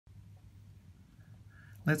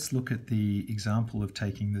Let's look at the example of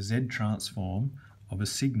taking the Z transform of a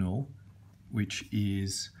signal which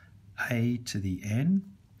is a to the n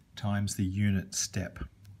times the unit step,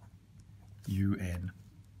 un.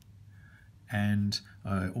 And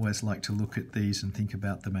I always like to look at these and think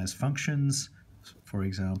about them as functions. For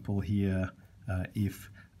example, here,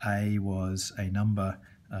 if a was a number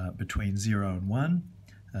between 0 and 1,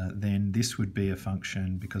 then this would be a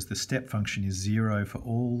function, because the step function is 0 for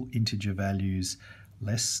all integer values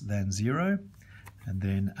less than 0, and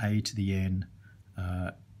then a to the n,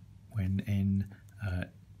 when n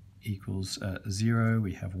equals 0,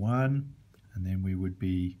 we have 1, and then we would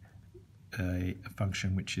be a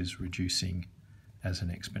function which is reducing as an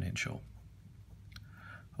exponential.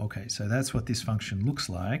 Okay, so that's what this function looks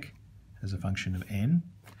like as a function of n,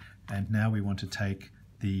 and now we want to take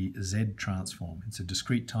the Z transform. It's a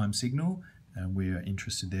discrete time signal, and we are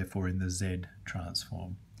interested therefore in the Z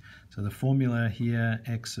transform. So the formula here,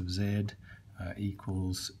 x of z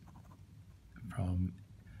equals from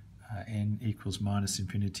n equals minus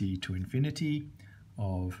infinity to infinity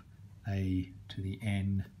of a to the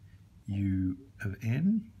n u of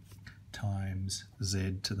n times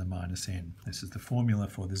z to the minus n. This is the formula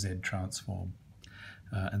for the Z transform.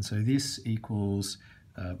 And so this equals,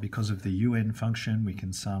 because of the un function, we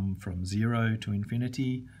can sum from 0 to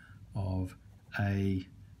infinity of a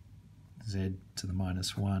z to the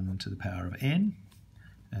minus 1 to the power of n,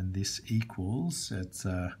 and this equals, it's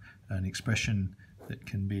an expression that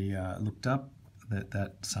can be looked up,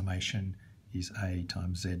 that summation is a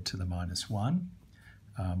times z to the minus 1,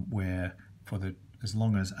 where as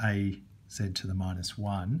long as a z to the minus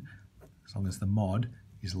 1, as long as the mod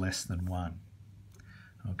is less than 1.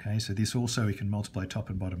 Okay, so this also we can multiply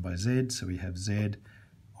top and bottom by z, so we have z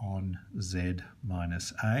on z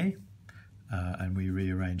minus a, and we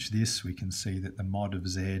rearrange this, we can see that the mod of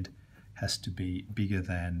z has to be bigger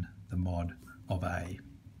than the mod of a.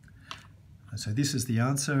 So this is the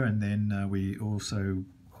answer, and then we also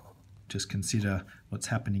just consider what's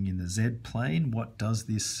happening in the z plane. What does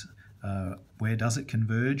this, where does it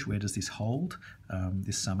converge? Where does this hold?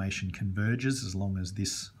 This summation converges as long as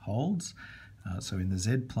this holds. So in the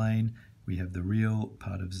z plane, we have the real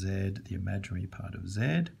part of z, the imaginary part of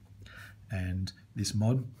z, and this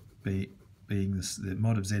mod being the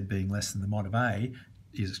mod of z being less than the mod of a,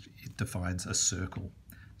 it defines a circle.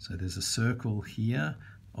 So there's a circle here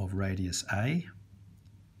of radius a,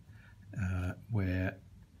 where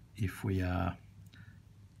if we are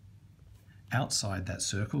outside that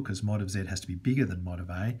circle, because mod of z has to be bigger than mod of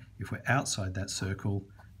a, if we're outside that circle,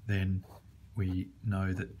 then we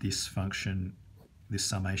know that this function, this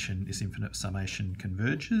summation, this infinite summation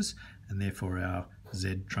converges, and therefore our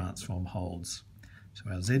Z transform holds.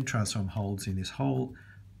 So our Z transform holds in this whole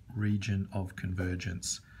region of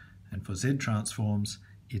convergence. And for Z transforms,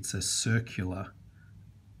 it's a circular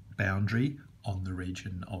boundary on the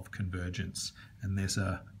region of convergence. And there's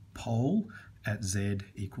a pole at Z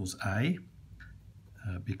equals A,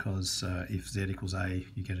 because if z equals a,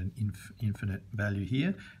 you get an infinite value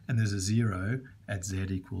here, and there's a 0 at z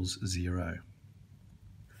equals 0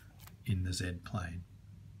 in the z plane.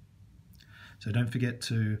 So don't forget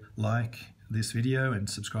to like this video and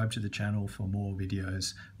subscribe to the channel for more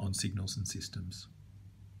videos on signals and systems.